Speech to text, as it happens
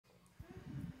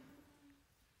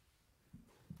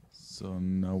So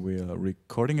now we are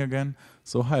recording again.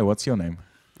 So hi, what's your name?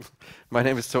 My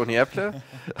name is Toni Epple.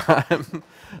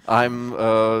 I'm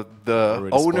the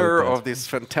Already owner spoiled that. of this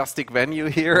fantastic venue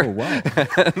here. Oh wow!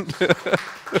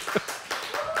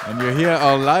 And you're here,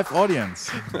 our live audience.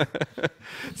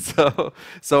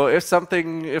 So if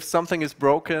something is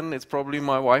broken, it's probably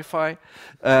my Wi-Fi,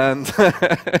 and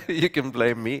you can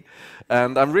blame me.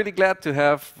 And I'm really glad to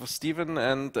have Stephen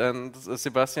and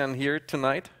Sebastian here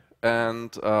tonight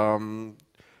and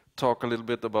talk a little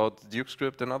bit about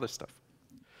DukeScript and other stuff.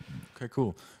 Okay,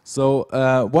 cool. So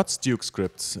what's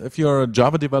DukeScript? If you're a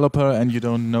Java developer and you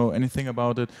don't know anything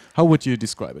about it, how would you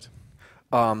describe it?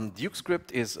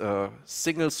 DukeScript is a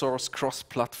single-source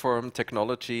cross-platform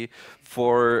technology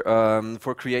for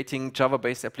creating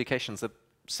Java-based applications that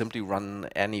simply run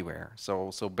anywhere.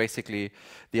 So basically,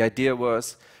 the idea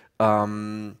was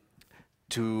to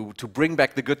bring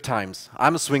back the good times.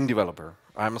 I'm a Swing developer.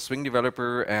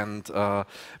 And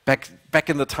back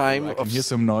in the time I can hear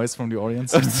some noise from the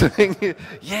audience. Swing,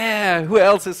 yeah. Who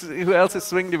else is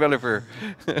Swing developer?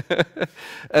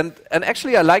 and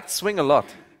actually, I liked Swing a lot.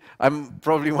 I'm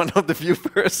probably one of the few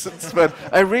persons, but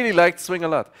I really liked Swing a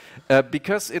lot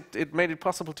because it made it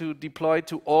possible to deploy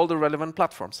to all the relevant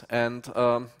platforms. And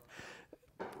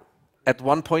at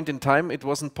one point in time, it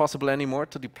wasn't possible anymore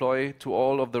to deploy to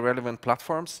all of the relevant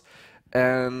platforms,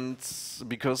 and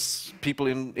because people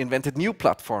invented new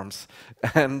platforms,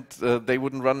 and they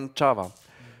wouldn't run Java.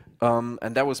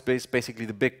 And that was basically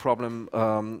the big problem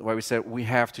where we said we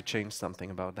have to change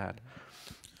something about that.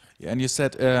 Yeah, and you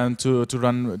said to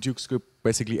run DukeScript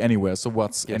basically anywhere. So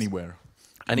what's anywhere?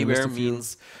 Anywhere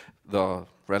means the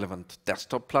relevant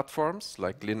desktop platforms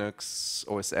like Linux,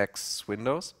 OS X,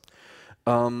 Windows.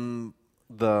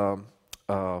 The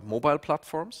mobile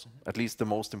platforms, at least the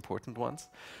most important ones,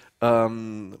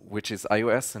 which is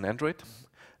iOS and Android,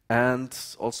 and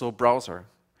also browser.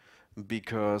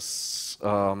 Because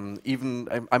I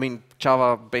mean,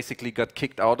 Java basically got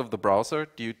kicked out of the browser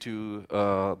due to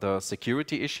the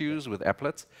security issues with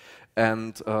applets,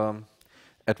 and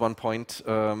at one point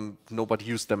nobody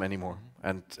used them anymore.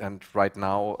 And right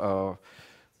now,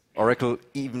 Oracle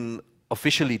even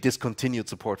officially discontinued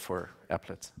support for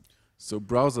applets. So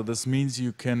browser, this means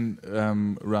you can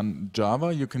run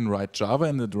Java, you can write Java,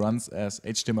 and it runs as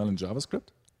HTML and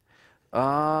JavaScript?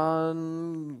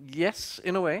 Yes,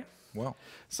 in a way. Wow.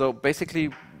 So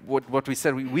basically, what we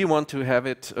said, we want to have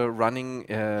it running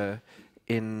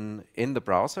in the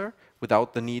browser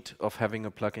without the need of having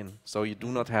a plugin. So you do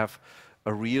not have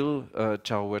a real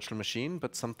Java virtual machine,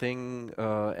 but something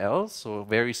else, so a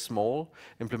very small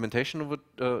implementation of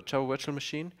a Java virtual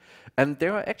machine. And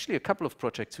there are actually a couple of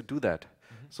projects who do that.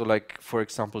 So like, for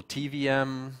example,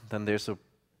 TVM, then there's a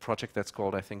project that's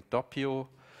called, I think, Doppio,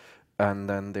 and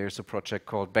then there's a project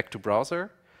called Back to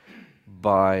Browser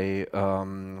by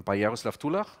Jaroslav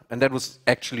Tulach, and that was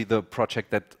actually the project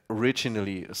that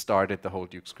originally started the whole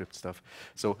DukeScript stuff.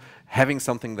 So having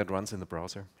something that runs in the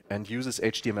browser and uses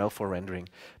HTML for rendering,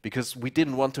 because we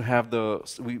didn't want to have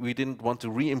we didn't want to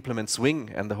re-implement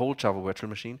Swing and the whole Java virtual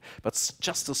machine, but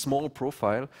just a small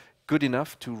profile good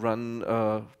enough to run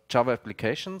Java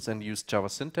applications and use Java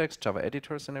syntax, Java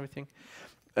editors and everything,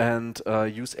 and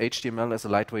use HTML as a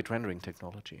lightweight rendering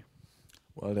technology.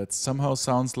 Well, that somehow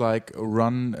sounds like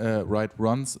write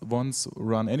once,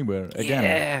 run anywhere again,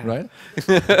 yeah. Right?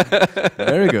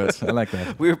 Very good. I like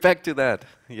that. We're back to that.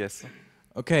 Yes.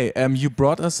 Okay. You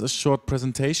brought us a short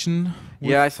presentation.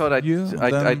 Yeah, I thought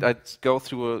I'd go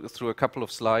through a couple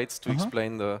of slides to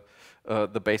explain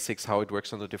the basics, how it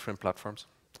works on the different platforms.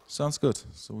 Sounds good.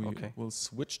 So we will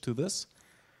switch to this.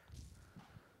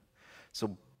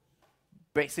 So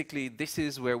basically, this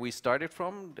is where we started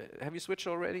from. Have you switched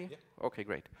already? Yeah. Okay,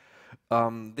 great.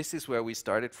 This is where we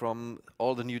started from.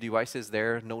 All the new devices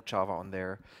there, no Java on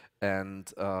there,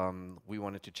 and we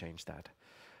wanted to change that.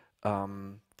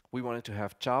 We wanted to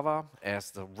have Java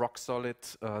as the rock-solid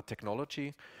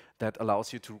technology that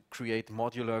allows you to create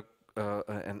modular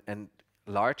and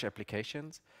large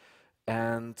applications.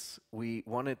 And we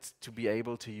wanted to be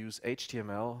able to use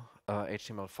HTML,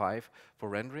 HTML5 for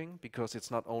rendering, because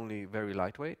it's not only very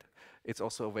lightweight, it's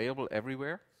also available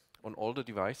everywhere on all the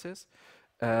devices.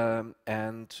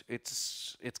 And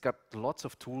it's got lots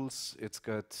of tools, it's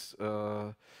got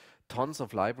tons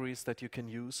of libraries that you can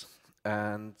use,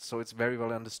 and so it's very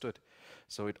well understood.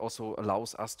 So it also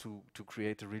allows us to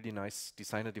create a really nice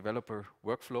designer-developer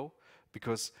workflow,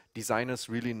 because designers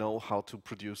really know how to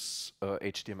produce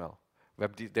HTML.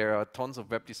 There are tons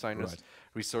of web designers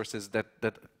resources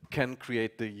that can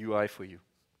create the UI for you.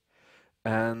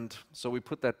 And so we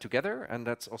put that together, and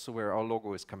that's also where our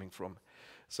logo is coming from.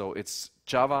 So it's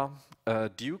Java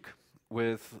Duke,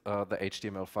 with the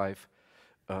HTML5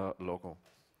 logo,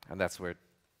 and that's where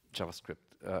JavaScript,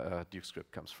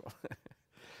 DukeScript comes from.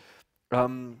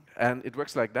 And it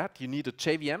works like that. You need a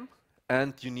JVM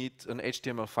and you need an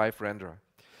HTML5 renderer.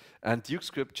 And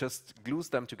DukeScript just glues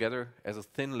them together as a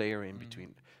thin layer in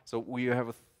between. So we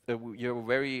have you have a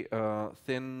very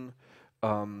thin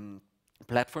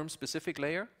platform-specific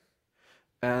layer,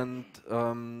 and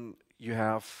you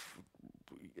have,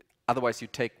 otherwise you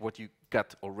take what you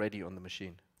got already on the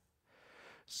machine.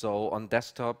 So on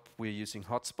desktop, we're using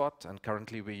Hotspot, and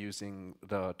currently we're using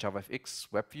the JavaFX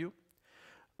web view.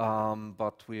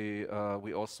 But we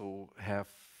also have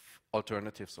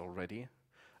alternatives already,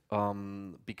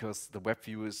 because the web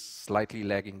view is slightly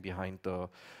lagging behind the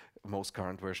most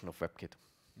current version of WebKit.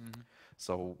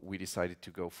 So we decided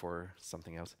to go for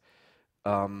something else.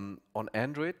 On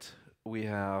Android, we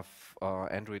have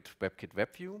Android WebKit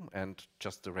WebView and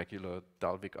just the regular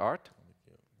Dalvik art.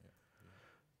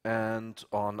 And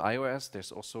on iOS,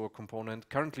 there's also a component.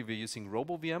 Currently, we're using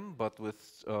RoboVM, but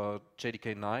with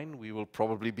JDK 9, we will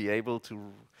probably be able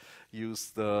to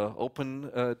use the open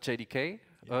JDK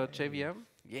JVM.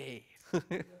 Yay!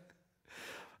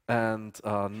 And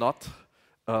not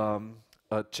a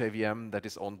JVM that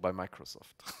is owned by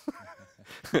Microsoft.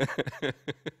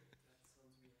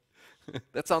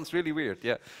 That sounds really weird.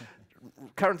 Yeah.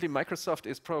 Currently, Microsoft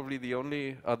is probably the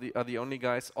only the only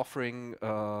guys offering.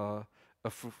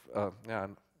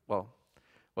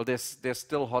 There's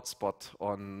still Hotspot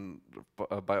on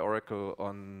by Oracle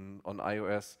on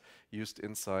iOS used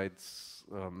inside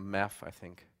math, I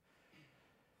think.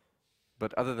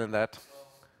 But other than that,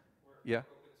 yeah, open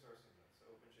sourcing that, so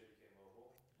OpenJDK Mobile.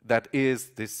 that is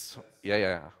this.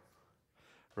 Yeah,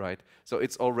 right. So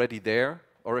it's already there.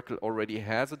 Oracle already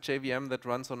has a JVM that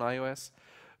runs on iOS.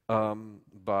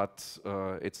 But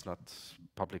it's not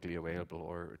publicly available,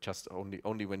 or just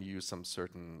only when you use some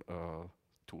certain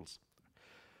tools.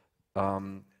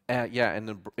 Yeah,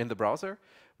 and in the browser,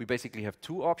 we basically have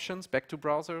two options. Back to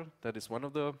browser, that is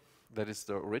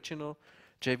the original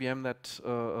JVM that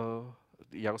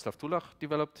Jaroslav Tulach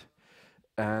developed,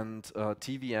 and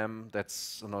TVM,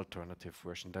 that's an alternative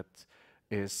version that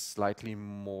is slightly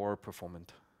more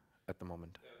performant at the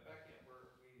moment. We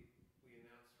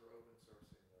announced we're open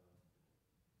sourcing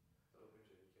the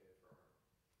OpenJDK for our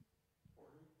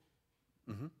portal.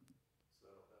 So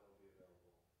that'll be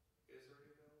available. Is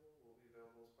already available. Will be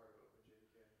available as part of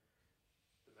OpenJDK.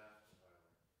 The math compiler.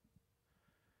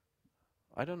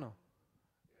 I don't know.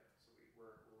 Yeah. So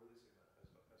we're releasing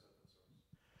that as open source.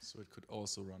 So it could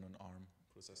also run on ARM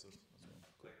processors as well.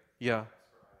 Like Yeah.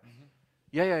 for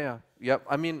iOS. Yeah.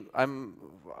 I mean,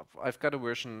 I've got a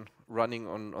version running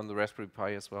on the Raspberry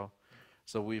Pi as well.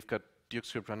 So we've got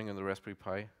DukeScript running on the Raspberry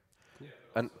Pi. Cool. Yeah,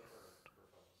 And for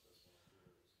phones,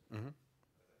 this one.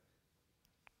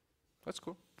 That's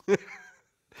cool.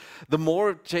 The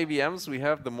more JVMs we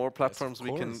have, the more platforms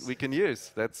course. we can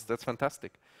use. That's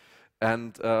fantastic.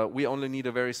 And we only need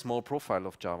a very small profile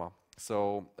of Java.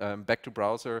 So back to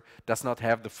browser does not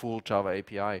have the full Java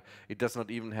API. It does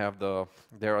not even have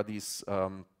there are these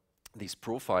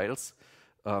profiles.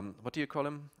 What do you call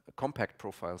them? Compact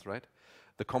profiles, right?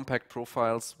 The compact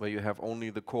profiles where you have only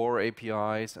the core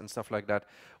APIs and stuff like that.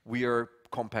 We are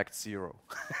compact 0.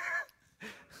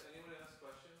 Anyone ask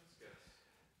questions gets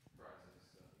prizes.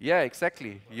 So. Yeah,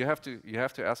 exactly. You have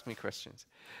to ask me questions.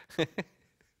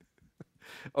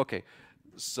 Okay,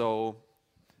 so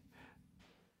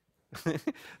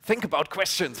think about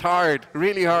questions hard,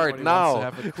 really hard. Everybody now.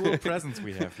 wants to have a cool presents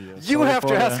we have here. You Sorry have to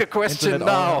for ask the a question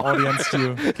internet now. Audience,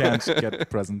 you can't get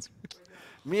presents.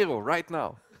 Miro, right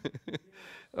now.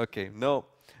 Okay, no.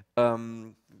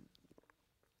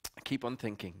 Keep on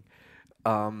thinking.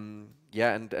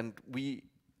 Yeah, and we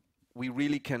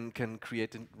really can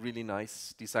create a really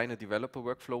nice designer developer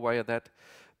workflow via that,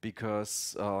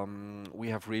 because we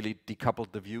have really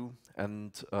decoupled the view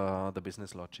and the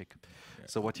business logic. Yeah.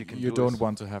 So what you can do You don't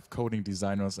want to have coding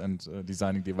designers and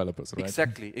designing developers, right?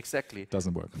 Exactly.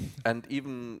 Doesn't work. And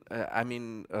even I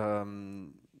mean,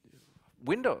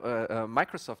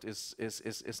 Microsoft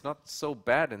is not so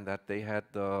bad in that they had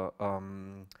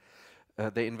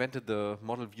they invented the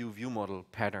model view model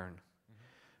pattern,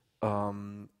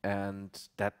 and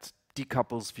that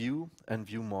decouples view and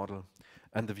view model.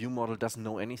 And the view model doesn't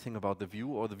know anything about the view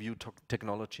or the view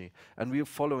technology. And we are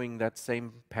following that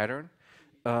same pattern.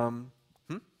 That's a GVT,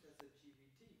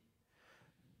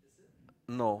 is it?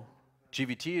 No,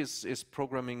 GVT is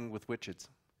programming with widgets.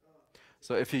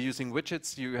 So if you're using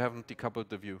widgets, you haven't decoupled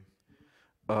the view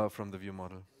from the view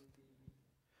model.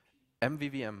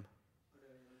 MVVM.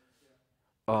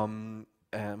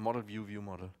 Model view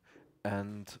model.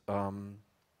 And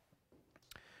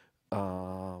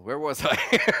Where was I?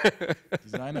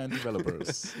 Designer and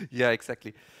developers. Yeah,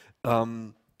 exactly.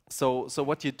 So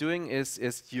what you're doing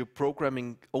is you're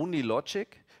programming only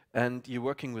logic, and you're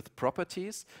working with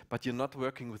properties, but you're not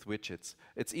working with widgets.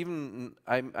 It's even,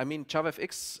 I mean,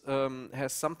 JavaFX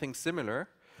has something similar.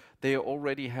 They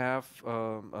already have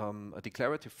a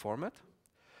declarative format,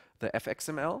 the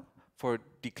fxml, for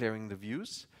declaring the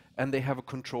views, and they have a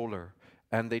controller.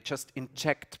 And they just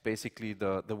inject basically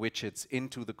the widgets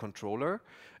into the controller,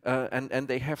 and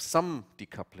they have some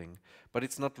decoupling, but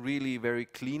it's not really very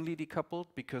cleanly decoupled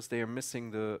because they are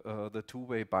missing the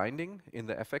two-way binding in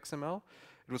the fxml.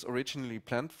 It was originally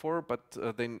planned for, but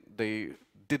then they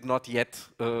did not yet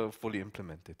fully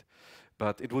implement it.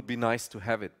 But it would be nice to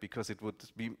have it because it would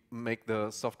make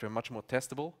the software much more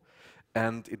testable,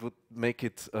 and it would make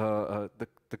it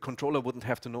the controller wouldn't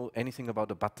have to know anything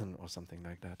about a button or something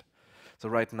like that. So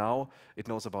right now, it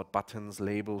knows about buttons,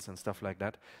 labels, and stuff like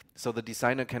that. So the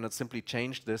designer cannot simply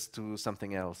change this to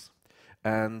something else.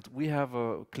 And we have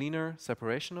a cleaner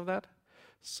separation of that.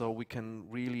 So we can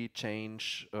really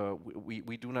change,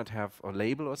 we do not have a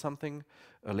label or something,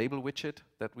 a label widget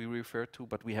that we refer to,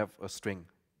 but we have a string.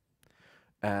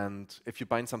 And if you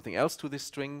bind something else to this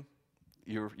string,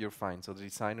 you're fine. So the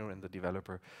designer and the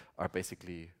developer are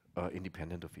basically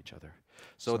independent of each other.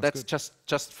 So Sounds that's good.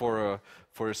 just for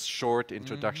a short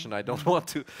introduction. I don't want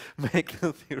to make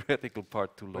the theoretical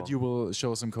part too long. But you will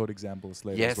show some code examples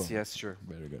later as well. Yes, yes, sure.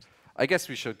 Very good. I guess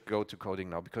we should go to coding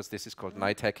now because this is called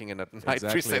night hacking and not night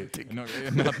presenting. No,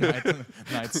 not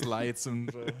night slides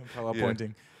and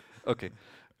PowerPointing. Okay.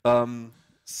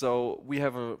 So we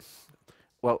have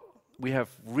we have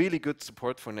really good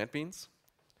support for NetBeans.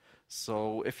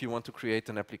 So if you want to create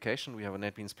an application, we have a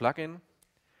NetBeans plugin.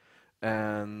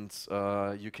 And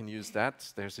you can use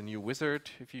that. There's a new wizard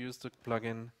if you use the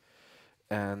plugin.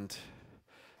 And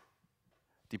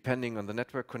depending on the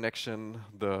network connection,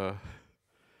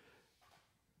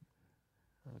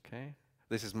 okay,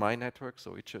 this is my network,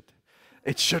 so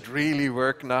it should really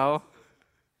work now.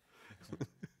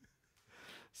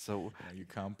 So yeah, you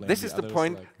can't blame this the is the others,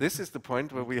 point. like This is the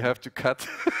point where we have to cut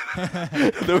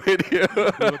the video.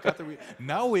 we will cut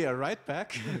now we are right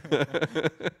back.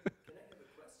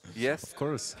 Yes, Of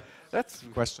course. that's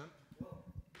Question?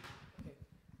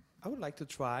 I would like to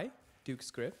try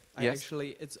DukeScript. Yes.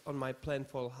 Actually, it's on my plan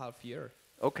for half year.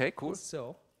 okay. Cool.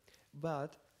 So,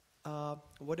 but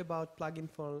what about plugin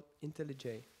for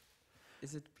IntelliJ?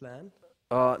 Is it planned?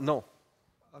 No,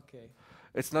 Okay.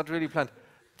 it's not really planned.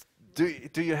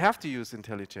 Do you have to use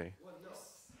IntelliJ?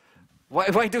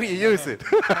 Why do you use it?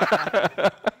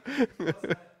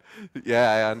 Yeah,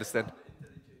 I understand.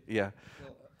 Yeah.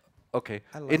 Okay.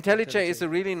 I like IntelliJ is IntelliJ. a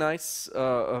really nice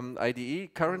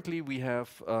IDE. Currently, we have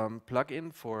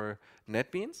plugin for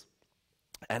NetBeans,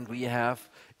 and we have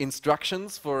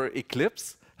instructions for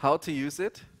Eclipse, how to use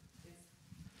it.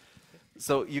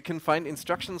 So you can find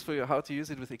instructions for how to use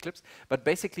it with Eclipse. But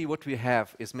basically, what we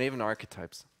have is Maven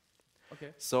archetypes.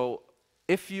 Okay. So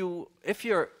if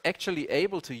you're actually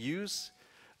able to use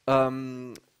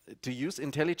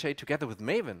IntelliJ together with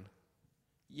Maven,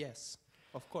 Yes,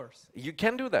 of course. you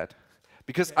can do that.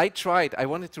 Because Okay. I tried, I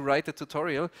wanted to write a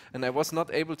tutorial, and I was not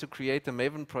able to create a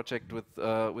Maven project with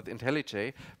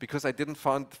IntelliJ because I didn't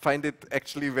find it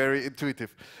actually very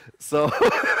intuitive. So,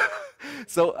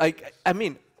 so I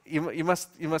mean, you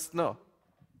must know.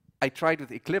 I tried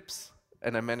with Eclipse,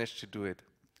 and I managed to do it.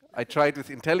 I tried with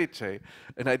IntelliJ,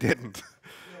 and I didn't.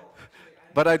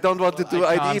 But I don't want to do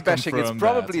I IDE can't bashing. It's confirm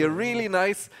probably that. a really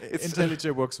nice.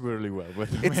 IntelliJ works really well with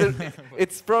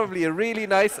It's probably a really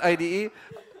nice IDE.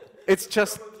 It's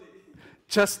just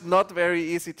not very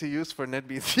easy to use for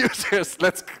NetBeans users.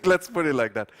 Let's put it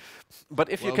like that. But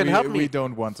if you can help me, we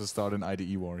don't want to start an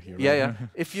IDE war here. yeah, right? yeah.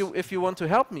 If you want to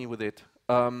help me with it,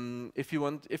 if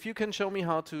you can show me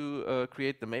how to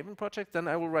create the Maven project, then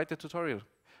I will write a tutorial.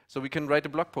 So we can write a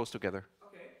blog post together.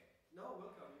 Okay. No,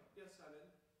 welcome. Yes, Simon.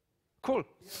 Cool.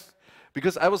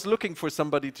 Because I was looking for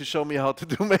somebody to show me how to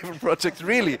do Maven projects,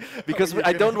 really, because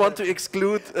I don't want to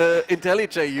exclude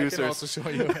IntelliJ I can users. also show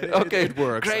you. Okay, it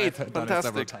works. great, I've done it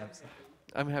several fantastic. times.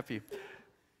 I'm happy.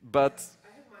 But I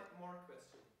have more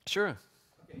questions. sure,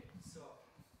 Okay, so.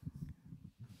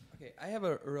 Okay, I have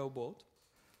a robot,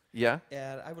 yeah,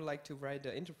 and I would like to write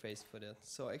the interface for that.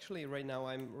 So actually, right now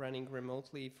I'm running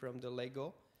remotely from the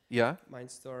Lego yeah,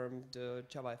 Mindstorm, the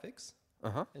JavaFX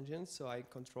uh-huh. engine. So I'm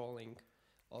controlling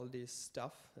all this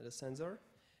stuff, the sensor.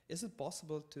 Is it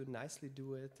possible to nicely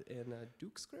do it in a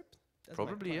DukeScript? That's my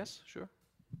Probably plan. yes, sure.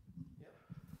 Yeah.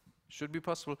 Should be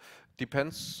possible.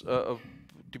 Depends.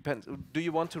 Depends. Do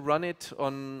you want to run it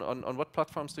on what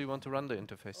platforms do you want to run the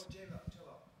interface? Oh, Java.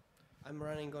 I'm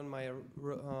running on my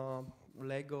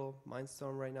Lego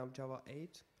Mindstorm right now, Java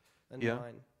 8 and Yeah.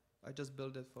 9. I just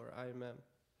built it for IMM.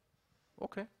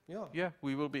 Okay. Yeah. Yeah,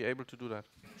 we will be able to do that.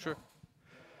 Sure.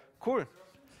 Cool.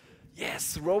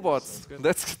 Yes, robots.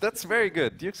 That's very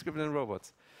good. DukeScript and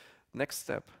robots. Next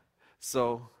step.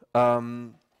 So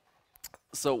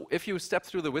so if you step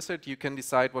through the wizard, you can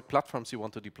decide what platforms you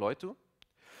want to deploy to.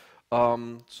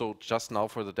 So just now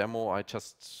for the demo, I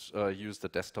just used the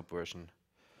desktop version.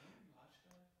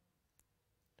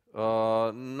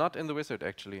 Not in the wizard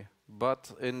actually,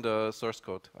 but in the source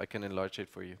code. I can enlarge it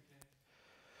for you.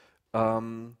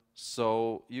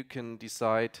 So you can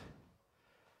decide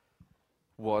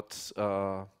what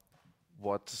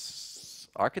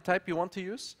archetype you want to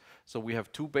use. So we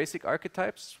have two basic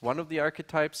archetypes. One of the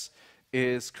archetypes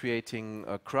is creating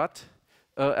a CRUD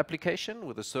application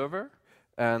with a server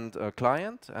and a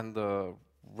client and the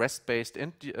REST-based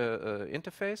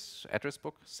interface, address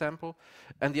book sample.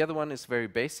 And the other one is very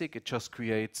basic. It just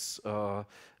creates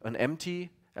an empty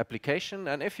application.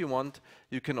 And if you want,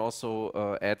 you can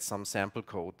also add some sample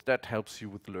code. That helps you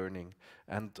with learning.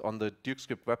 And on the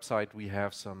DukeScript website, we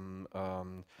have some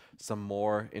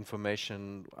more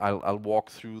information. I'll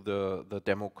walk through the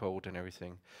demo code and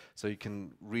everything. So you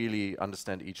can really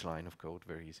understand each line of code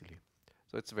very easily.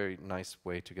 So it's a very nice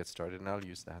way to get started, and I'll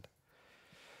use that.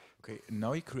 Okay,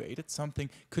 now you created something.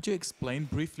 Could you explain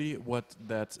briefly what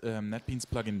that NetBeans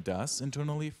plugin does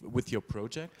internally with your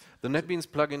project? The NetBeans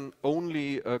plugin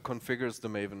only configures the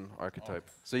Maven archetype.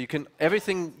 So you can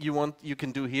everything you want you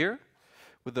can do here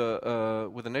with the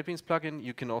NetBeans plugin.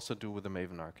 You can also do with the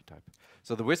Maven archetype.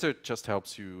 So the wizard just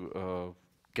helps you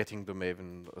getting the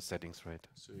Maven settings right.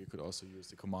 So you could also use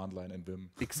the command line in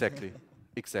Vim. Exactly,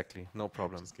 exactly, no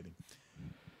problem. Just kidding.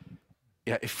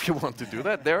 Yeah, if you want to do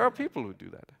that, there are people who do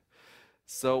that.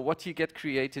 So what you get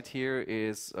created here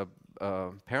is a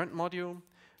parent module,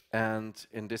 and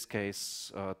in this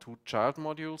case, two child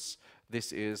modules.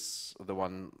 This is the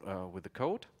one with the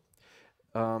code,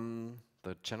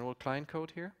 the general client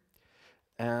code here.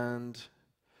 And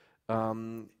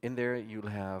in there you'll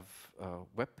have a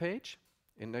web page,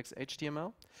 index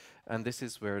HTML, and this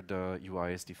is where the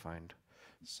UI is defined.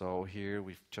 So here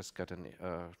we've just got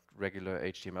a regular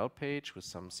HTML page with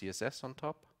some CSS on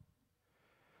top,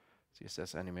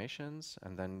 CSS animations,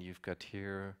 and then you've got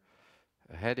here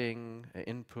a heading, an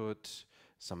input,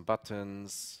 some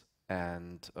buttons,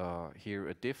 and here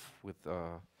a div with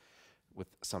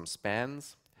some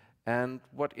spans. And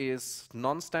what is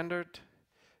non-standard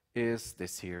is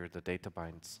this here, the data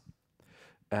binds.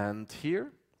 And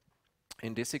here,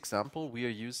 in this example, we are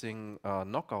using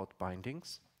knockout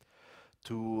bindings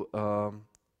to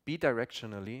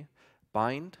bidirectionally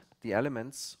bind the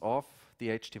elements of the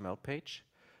HTML page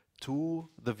to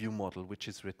the view model, which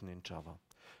is written in Java.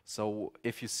 So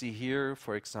if you see here,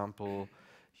 for example,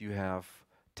 you have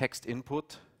text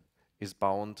input is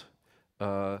bound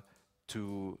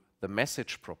to the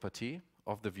message property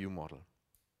of the view model.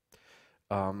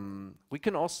 We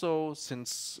can also,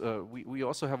 since we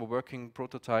also have a working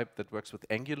prototype that works with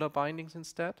Angular bindings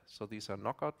instead. So these are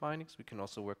knockout bindings. We can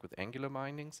also work with Angular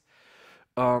bindings.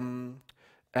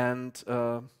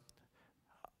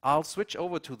 I'll switch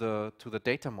over to the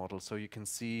data model so you can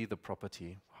see the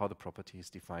property, how the property is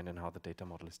defined and how the data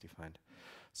model is defined.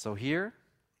 So here,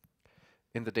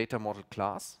 in the data model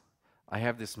class, I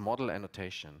have this model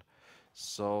annotation.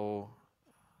 So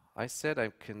I said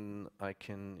I can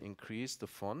increase the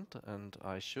font, and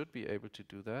I should be able to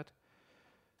do that,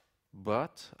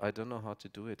 but I don't know how to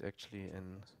do it actually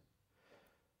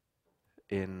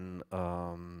in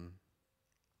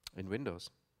Windows.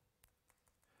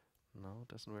 No, it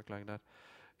doesn't work like that.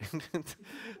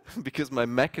 Because my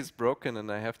Mac is broken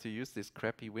and I have to use this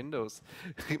crappy Windows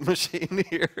machine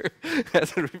here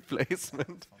as a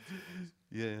replacement.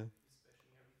 Yeah.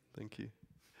 Thank you.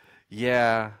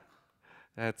 Yeah.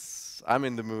 I'm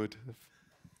in the mood.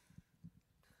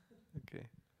 Okay.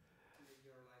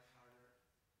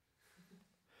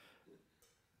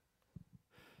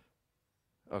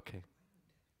 Okay.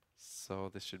 So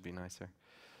this should be nicer.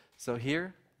 So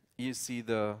here you see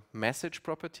the message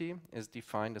property is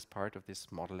defined as part of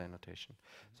this model annotation.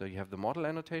 So you have the model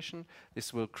annotation.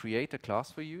 This will create a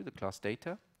class for you, the class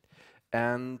data.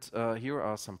 And here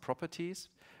are some properties.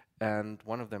 And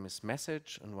one of them is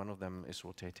message, and one of them is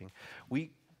rotating.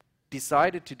 We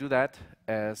decided to do that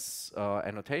as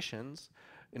annotations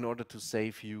in order to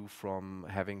save you from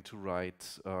having to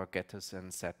write getters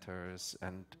and setters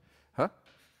and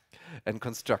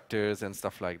constructors and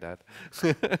stuff like that.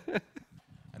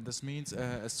 And this means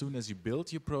as soon as you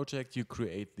build your project, you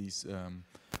create these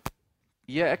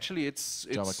Yeah, actually, it's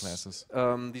Java classes.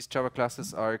 These Java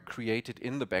classes are created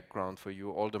in the background for you.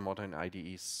 All the modern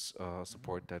IDEs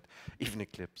support that, even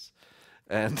Eclipse.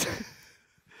 And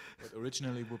But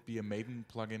originally would be a Maven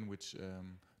plugin which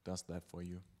does that for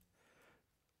you.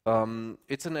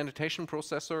 it's an annotation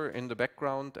processor in the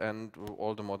background, and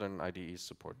all the modern IDEs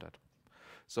support that.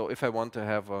 So if I want to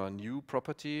have a new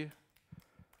property,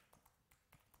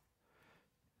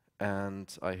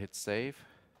 and I hit save,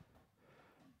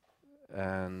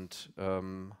 and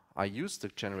I use the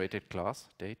generated class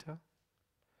data.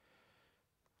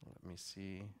 Let me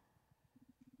see.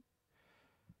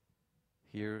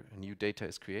 Here, a new data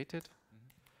is created.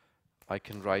 I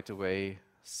can right away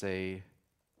say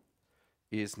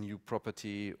is new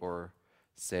property or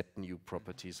set new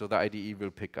property. So the IDE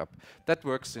will pick up. That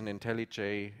works in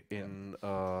IntelliJ, in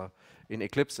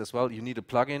Eclipse as well. You need a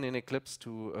plugin in Eclipse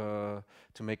to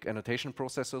make annotation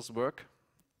processors work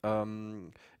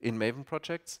in Maven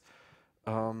projects.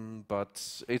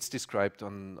 But it's described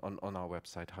on our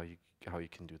website how you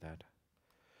can do that.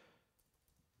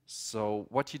 So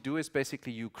what you do is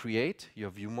basically you create your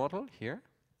view model here,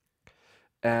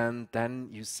 and then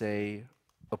you say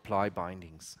apply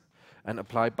bindings. And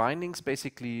apply bindings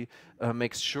basically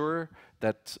makes sure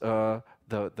that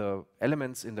the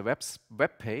elements in the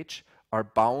web page are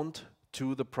bound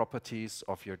to the properties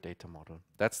of your data model.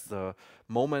 That's the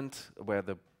moment where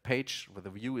the page, where the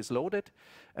view is loaded,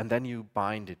 and then you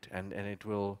bind it, and it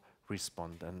will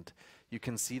respond. And you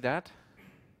can see that.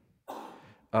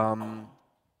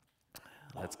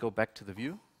 Let's go back to the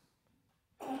view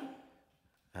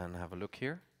and have a look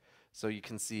here. So you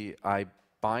can see I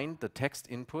bind the text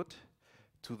input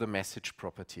to the message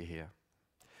property here.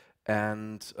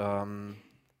 And a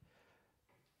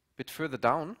bit further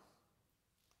down,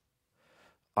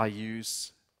 I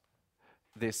use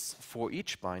this for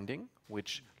each binding,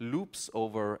 which loops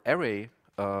over array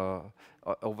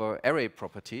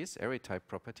properties, array type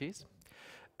properties.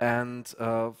 And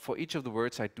for each of the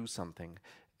words, I do something.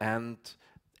 And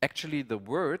actually, the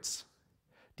words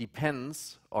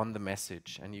depends on the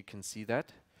message. And you can see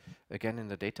that again in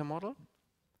the data model.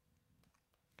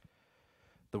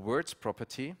 The words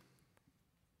property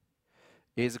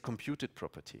is a computed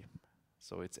property.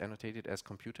 So it's annotated as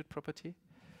computed property.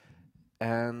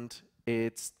 And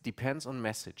it depends on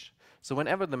message. So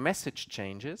whenever the message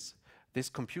changes, this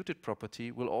computed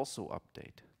property will also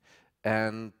update.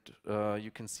 And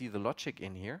you can see the logic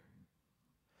in here.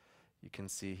 You can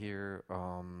see here,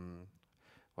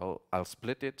 well, I'll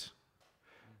split it,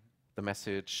 the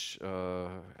message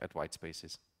at white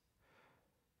spaces.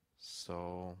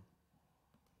 So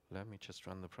let me just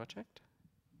run the project.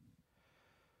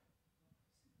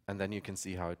 And then you can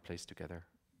see how it plays together.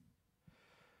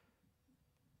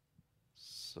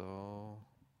 So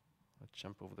let's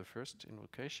jump over the first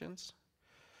invocations.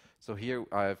 So here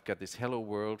I've got this hello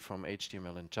world from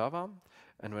HTML and Java.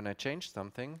 And when I change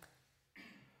something,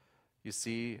 you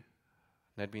see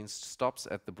NetBeans stops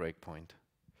at the breakpoint.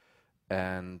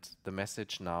 And the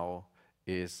message now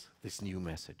is this new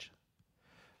message.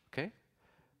 Okay?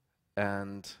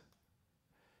 And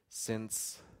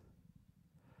since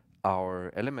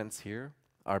our elements here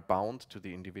are bound to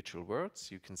the individual words,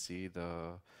 you can see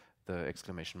the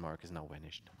exclamation mark is now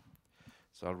vanished.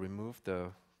 So I'll remove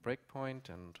the breakpoint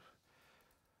and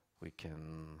we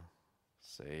can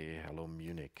say hello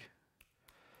Munich.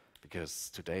 Because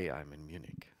today I'm in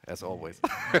Munich, as always.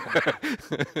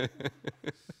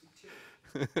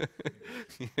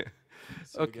 Yeah.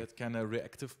 So you get kind of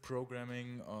reactive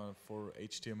programming for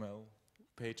HTML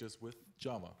pages with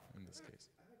Java in this case.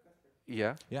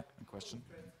 Yeah. Yeah, a question.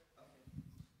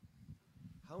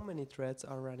 How many threads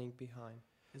are running behind?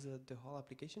 Is it the whole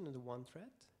application in the one thread?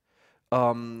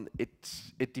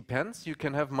 It depends. You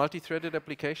can have multi-threaded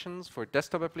applications for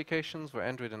desktop applications, for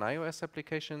Android and iOS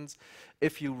applications.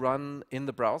 If you run in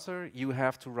the browser, you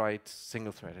have to write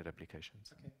single-threaded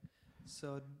applications. Okay.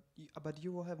 So, but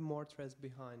you will have more threads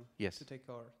behind Yes. to take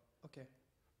over. Okay.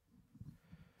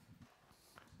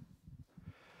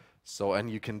 So, and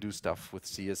you can do stuff with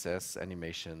CSS,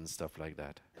 animation, stuff like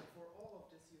that. And for all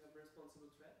of this, you have responsible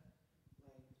thread,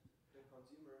 like the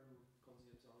consumer who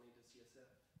consumes only the CSS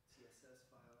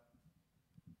file.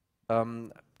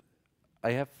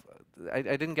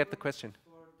 I didn't get the question.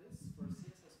 For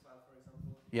CSS file, for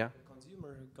example, Yeah. the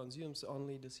consumer who consumes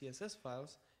only the CSS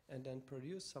files and then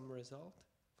produce some result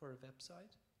for a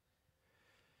website.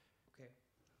 Okay.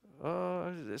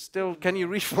 Still, can you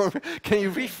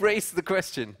rephrase the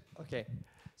question? Okay.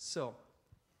 So,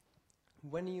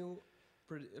 when you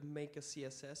make a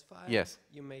CSS file, Yes.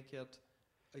 you make it.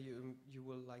 You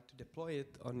will like to deploy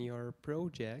it on your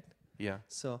project. Yeah.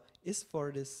 So, is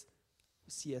for this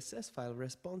CSS file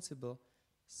responsible,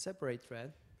 separate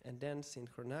thread, and then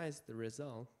synchronize the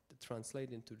result to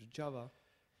translate into the Java,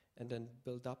 and then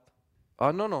build up?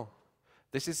 No, no.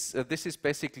 This is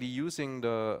basically using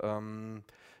the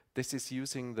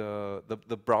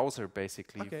the browser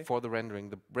basically for the rendering.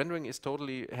 The rendering is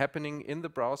totally happening in the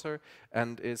browser,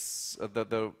 and is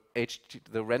the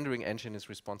rendering engine is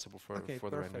responsible for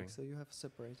the rendering. So you have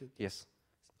separated. Yes.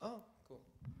 Oh, cool.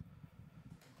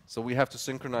 So we have to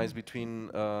synchronize between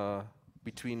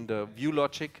the view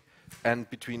logic and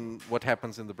between what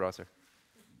happens in the browser.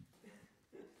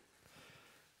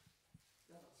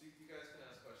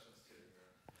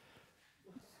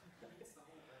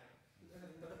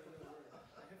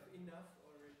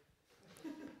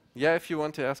 Yeah, if you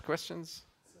want to ask questions.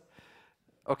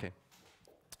 Okay.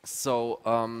 So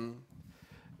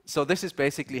so this is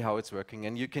basically how it's working,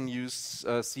 and you can use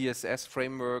CSS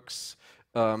frameworks.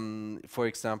 For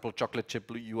example, Chocolate Chip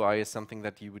UI is something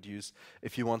that you would use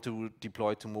if you want to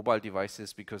deploy to mobile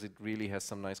devices, because it really has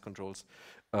some nice controls,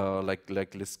 like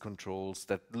list controls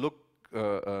that look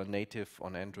native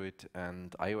on Android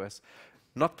and iOS.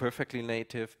 Not perfectly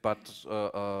native, but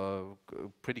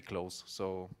pretty close.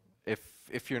 So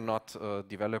if you're not a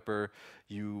developer,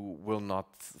 you will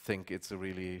not think it's a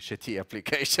really shitty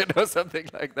application or something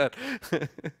like that. So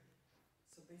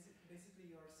basically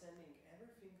you are sending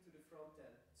everything to the front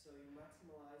end, so you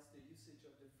maximize the usage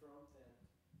of the front end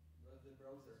of the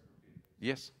browser.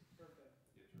 Yes. Perfect.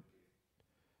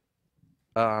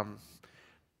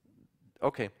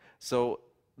 Okay, so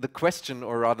the question,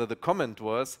 or rather the comment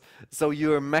was, so we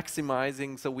are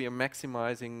maximizing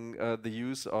the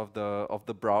use of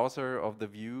the browser, of the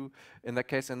view in that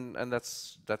case, and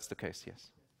that's the case,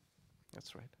 yes.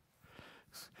 That's right.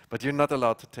 But you're not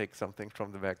allowed to take something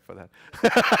from the bag for that.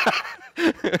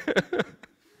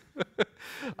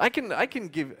 I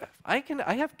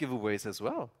have giveaways as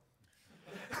well.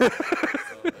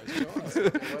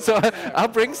 So I'll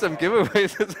bring some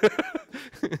giveaways.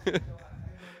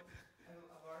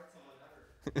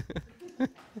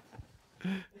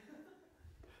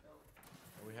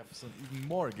 We have some even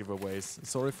more giveaways.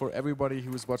 Sorry for everybody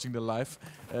who is watching the live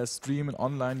stream and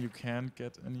online. You can't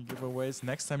get any giveaways.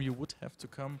 Next time you would have to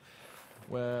come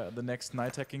where the next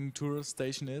NightHacking tour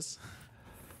station is.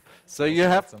 So you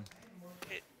have some.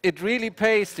 It really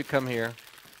pays to come here.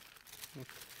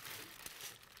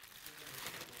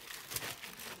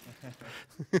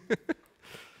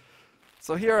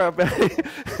 So here are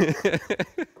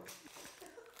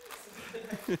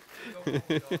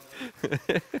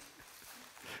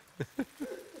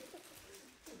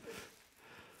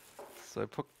so I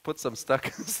put some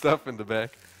stuff in the bag.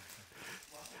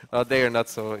 They are not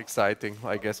so exciting,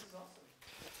 I guess.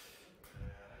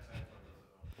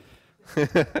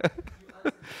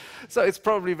 So it's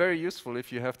probably very useful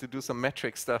if you have to do some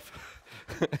metric stuff.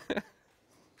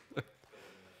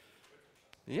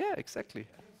 Yeah, exactly.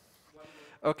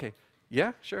 Okay.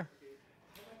 Yeah, sure.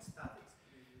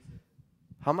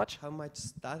 How much? How much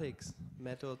statics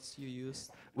methods you use?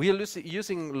 We are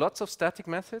using lots of static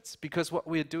methods, because what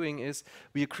we're doing is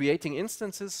we are creating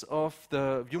instances of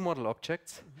the view model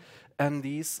objects, and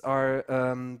these are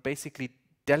basically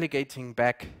delegating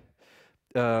back.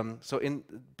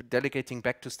 Delegating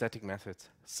back to static methods.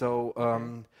 So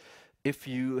if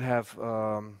you have,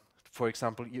 for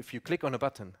example, if you click on a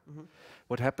button,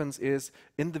 what happens is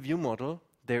in the view model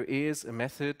there is a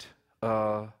method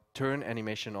turn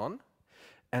animation on,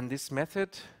 and this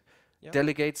method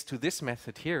delegates to this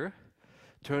method here,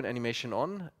 turn animation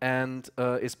on, and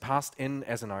is passed in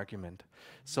as an argument.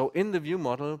 So in the view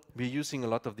model we're using a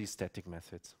lot of these static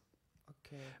methods.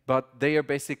 Okay. But they are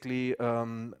basically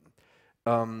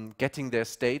getting their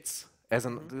states as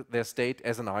their state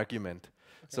as an argument.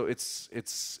 Okay. So it's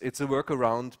a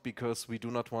workaround, because we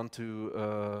do not want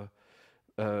to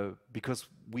because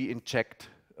we inject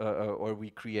or we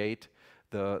create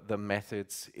the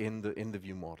methods in the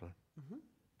view model.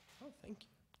 Oh, thank you.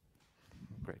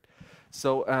 Great.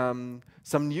 So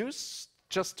some news.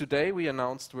 Just today we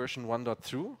announced version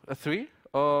 1.3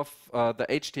 of the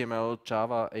HTML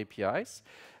Java APIs,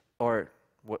 or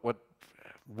what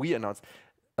we announced.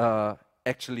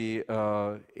 Actually,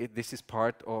 this is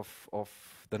part of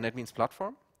the NetBeans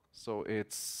platform, so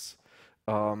it's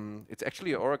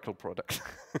actually an Oracle product.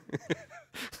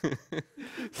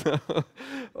 So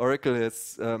Oracle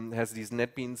has these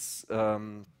NetBeans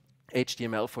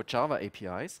HTML for Java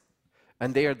APIs,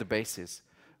 and they are the basis,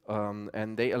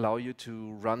 and they allow you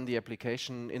to run the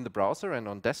application in the browser and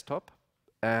on desktop.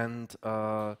 And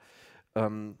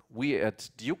we at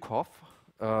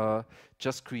DukeScript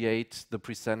just create the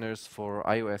presenters for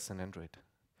iOS and Android,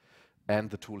 and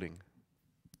the tooling.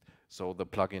 So the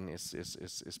plugin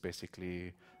is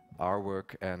basically our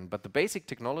work, but the basic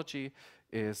technology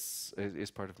is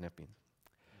part of NetBeans.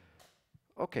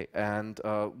 Okay, and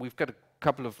we've got a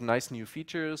couple of nice new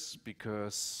features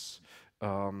because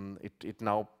it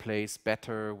now plays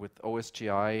better with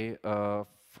OSGI.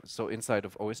 So inside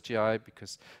of OSGI,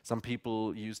 because some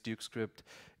people use DukeScript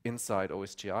inside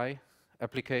OSGI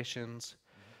applications,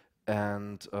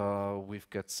 and we've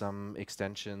got some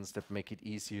extensions that make it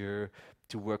easier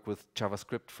to work with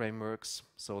JavaScript frameworks.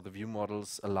 So the view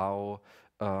models allow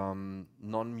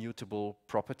non-mutable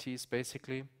properties,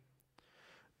 basically.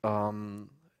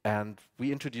 And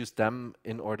we introduced them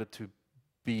in order to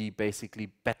be basically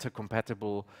better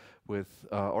compatible with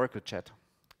Oracle Chat,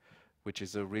 which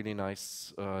is a really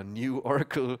nice new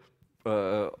Oracle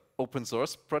open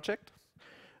source project,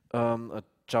 a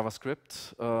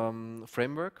JavaScript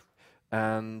framework,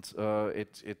 and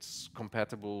it's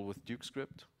compatible with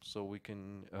DukeScript, so we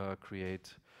can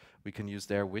we can use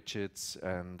their widgets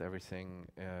and everything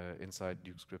inside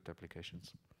DukeScript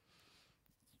applications.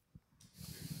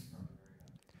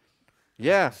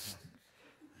 Yeah,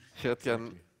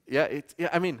 Exactly. yeah.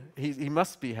 I mean, he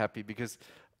must be happy because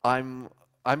I'm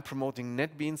promoting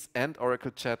NetBeans and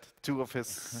Oracle Chat, two of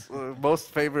his most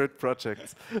favorite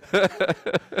projects. Very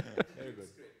good.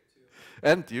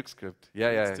 And DukeScript.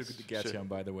 Yeah. It's too good to get sure. you,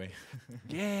 by the way.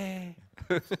 Yeah.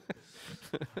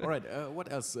 All right.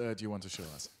 What else do you want to show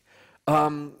us?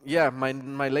 Yeah,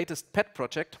 my latest pet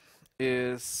project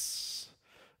is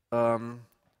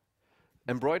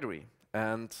embroidery,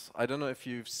 and I don't know if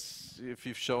you've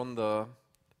shown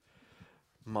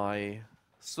my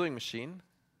sewing machine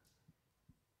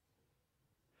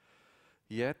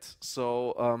yet.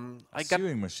 So I got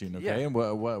Sewing machine. Okay. Yeah. And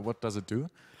what does it do?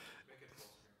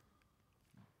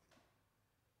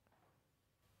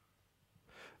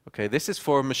 Okay, this is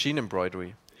for machine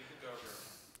embroidery.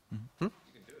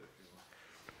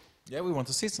 Yeah, we want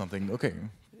to see something. Okay.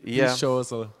 Yeah. Please show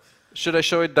us a. Should I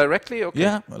show it directly? Okay.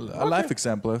 Yeah, a live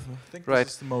example. I think Right.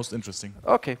 this is the most interesting.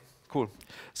 Okay, cool.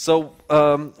 So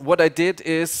what I did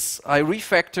is I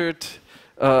refactored,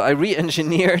 I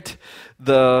re-engineered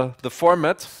the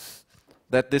format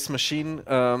that this machine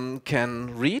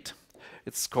can read.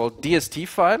 It's called DST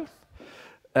file,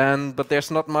 but there's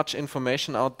not much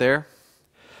information out there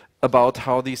about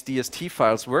how these DST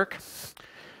files work.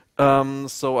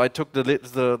 So I took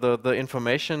the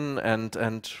information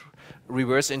and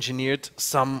reverse engineered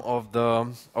some of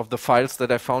the files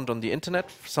that I found on the internet,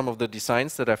 some of the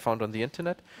designs that I found on the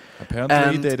internet.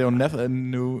 Apparently, they don't never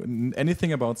knew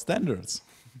anything about standards.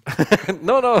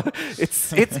 No,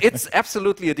 it's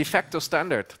absolutely a de facto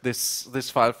standard. This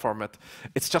file format.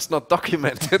 It's just not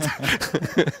documented.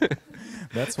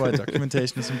 That's why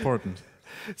documentation is important.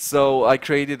 So I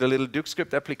created a little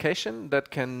DukeScript application that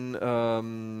can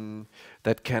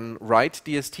write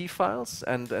DST files,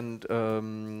 and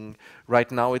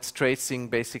right now it's tracing,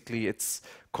 basically it's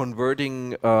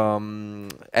converting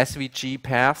SVG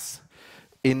paths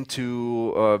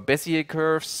into Bezier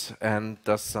curves and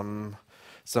does some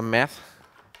math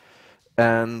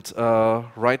and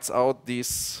writes out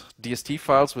these DST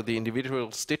files with the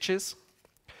individual stitches.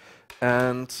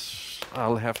 And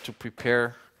I'll have to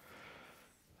prepare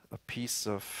a piece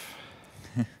of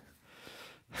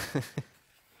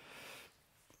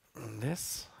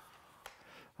this.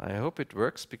 I hope it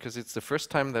works because it's the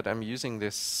first time that I'm using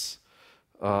this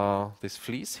this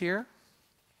fleece here.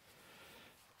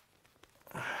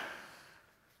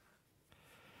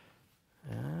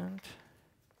 And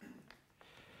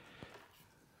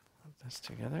put this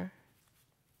together.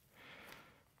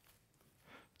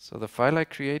 So the file I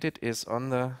created is on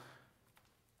the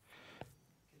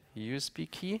USB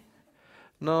key.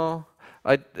 No,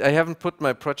 I haven't put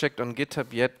my project on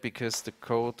GitHub yet because the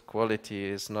code quality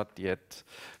is not yet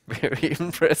very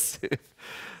impressive.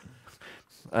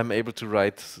 I'm able to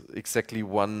write exactly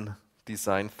one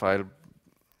design file,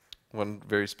 one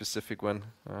very specific one.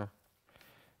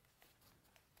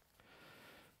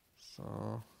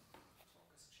 So.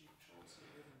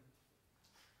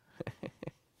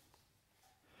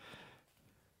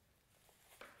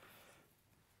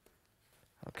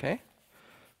 Okay,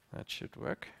 that should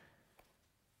work.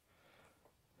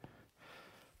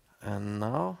 And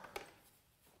now,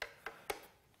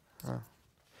 to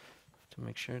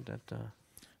make sure that...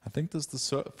 I think this is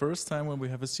the first time when we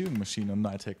have a sewing machine on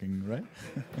NightHacking, right?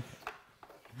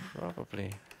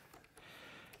 Probably.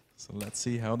 So let's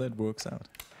see how that works out.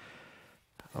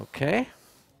 Okay.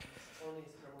 Tony is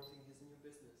promoting his new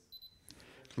business.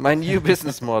 My new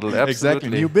business model, absolutely. Exactly,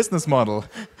 new business model.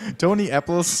 Toni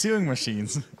Apple's sewing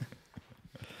machines.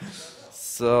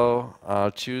 So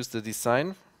I'll choose the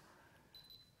design.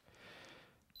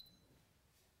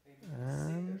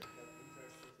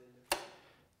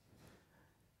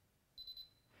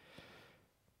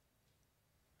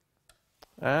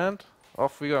 And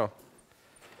off we go.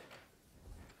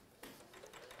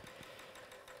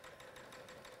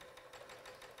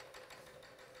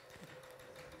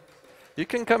 You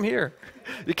can come here.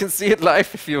 You can see it live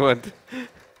if you want.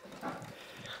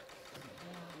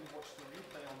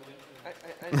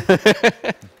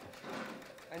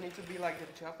 I need to be like the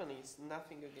Japanese.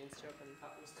 Nothing against Japanese.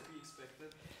 That was to be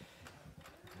expected.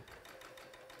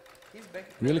 He's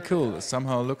back. Really cool.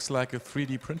 Somehow looks like a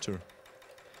 3D printer.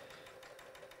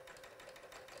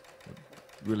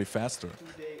 Really faster.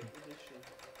 2-day edition.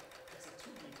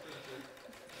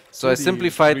 So I 2D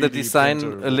simplified the 3D design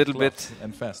printer a little with bit cloth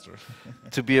and faster.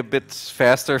 to be a bit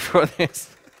faster for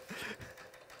this.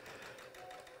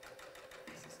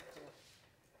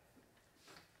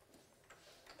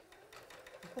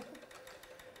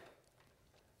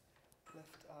 Left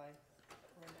eye. Are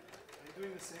you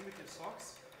doing the same with your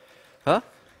socks? Huh?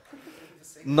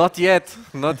 Not yet.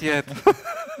 Not yet. That's going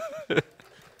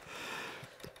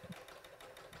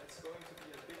to be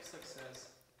a big success.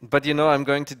 But you know, I'm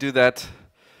going to do that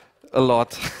a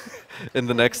lot in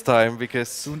the next time because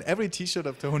Soon every T-shirt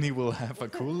of Toni will have a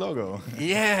cool logo.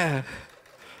 yeah,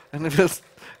 and it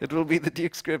will be the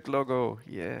DukeScript logo.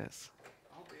 Yes.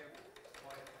 I hope we have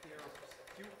a pair of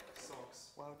Duke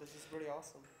socks. Wow, this is really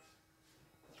awesome.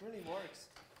 It really works.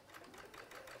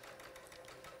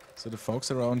 So the folks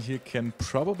around here can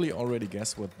probably already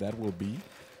guess what that will be.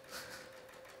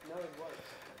 No, it works.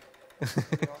 It's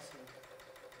really awesome.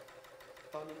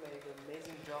 Toni made an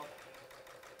amazing job.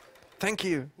 Thank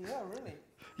you. Yeah, really.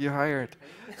 You're hired.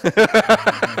 I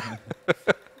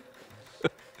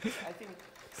think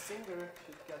Singer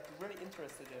should get really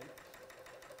interested in.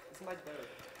 It's much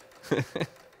better.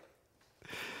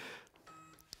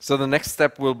 So the next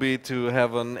step will be to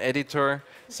have an editor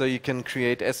so you can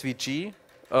create SVG.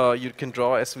 You can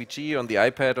draw SVG on the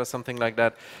iPad or something like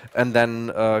that, and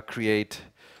then create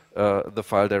the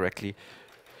file directly.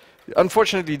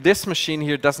 Unfortunately, this machine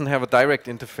here doesn't have a direct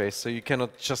interface, so you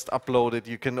cannot just upload it.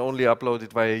 You can only upload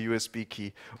it via USB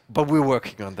key. But we're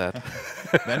working on that.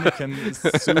 Then you can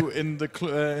sue in the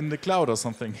cloud or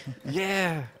something.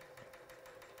 Yeah.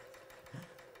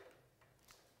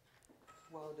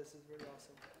 Wow, this is really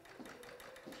awesome.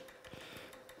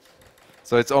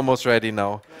 So it's almost ready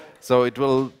now. Yeah. So it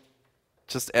will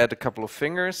just add a couple of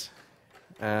fingers,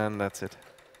 and that's it.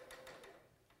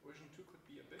 Version 2 could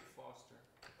be a bit faster.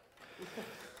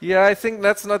 Yeah, I think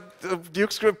that's not a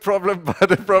DukeScript problem,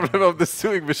 but a problem of the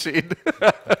sewing machine. It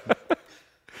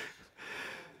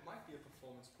might be a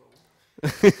performance problem.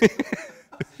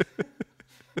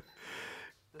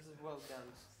 This is well done.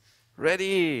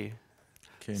 Ready.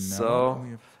 Okay, now So we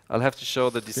have I'll have to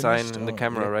show the design Finished? in the Oh,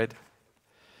 camera, yeah. right?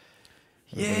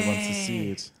 everybody wants to see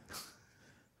Yay. it.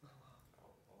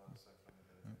 Hold on a second.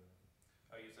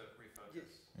 Oh, use a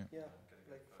refocus. Yeah,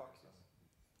 like foxes.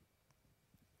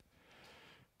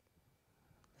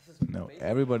 This is No, amazing.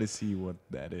 everybody see what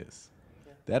that is.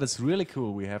 Yeah. That is really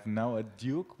cool. We have now a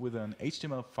Duke with an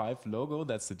HTML5 logo.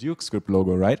 That's the DukeScript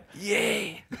logo, right?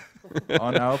 Yay!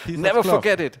 On our piece Never of cloth.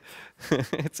 forget it.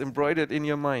 It's embroidered in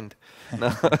your mind. No.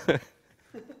 It's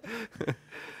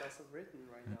also written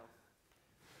right now.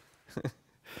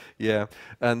 Yeah,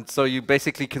 and so you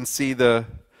basically can see the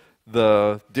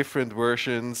different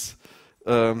versions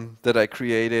that I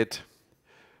created.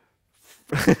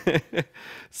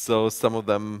 So some of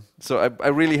them. So I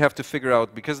really have to figure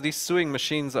out, because these sewing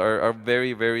machines are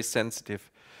very, very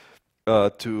sensitive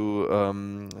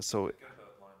to. So Get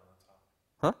the line on the top.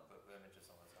 Huh? The images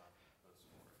on the top. Those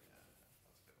four. Yeah,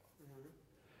 that's a good one.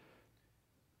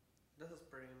 This is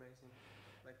pretty amazing.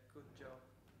 Like, good job.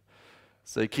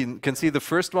 So you can see the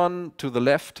first one to the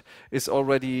left is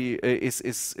already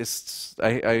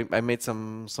I made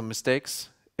some mistakes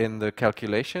in the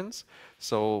calculations.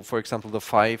 So for example, the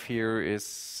 5 here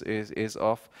is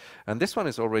off, and this one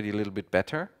is already a little bit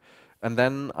better. And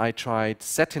then I tried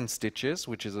satin stitches,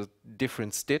 which is a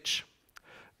different stitch,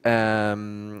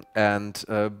 but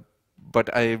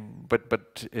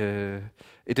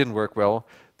it didn't work well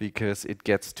because it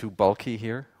gets too bulky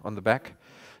here on the back.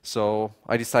 So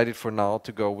I decided for now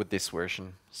to go with this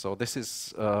version. So this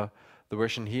is the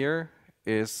version here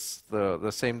is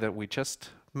the same that we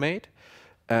just made,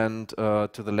 and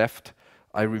to the left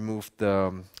I removed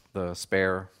the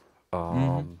spare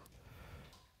faden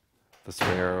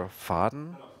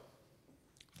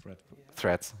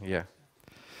threads. Yeah,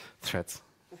 threads.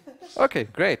 Okay,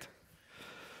 great.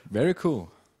 Very cool.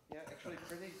 Yeah, actually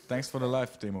pretty. Thanks for the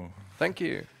live demo. Thank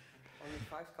you. Only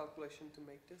 5 calculation to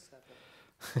make this happen.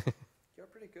 You're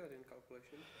pretty good in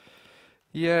calculation.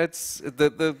 Yeah, it's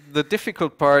the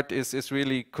difficult part is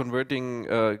really converting,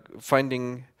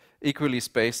 finding equally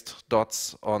spaced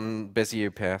dots on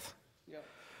Bezier path. Yeah.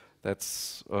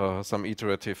 That's some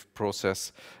iterative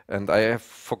process, and I have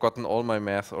forgotten all my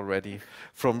math already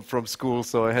from school,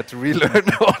 so I had to relearn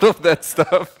all of that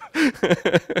stuff.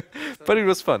 But it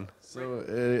was fun. So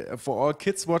for all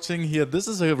kids watching here, this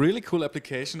is a really cool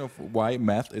application of why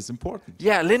math is important.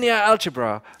 Yeah, linear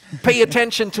algebra. Pay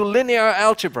attention to linear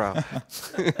algebra.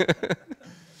 And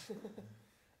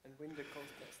win the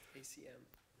contest,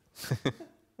 ACM.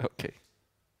 Okay.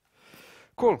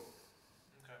 Cool. Okay.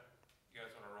 You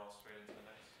guys want to roll straight into the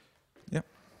next Yep.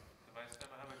 device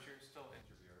demo? How about you're still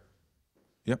interviewer?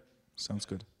 Yep. Sounds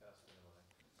good.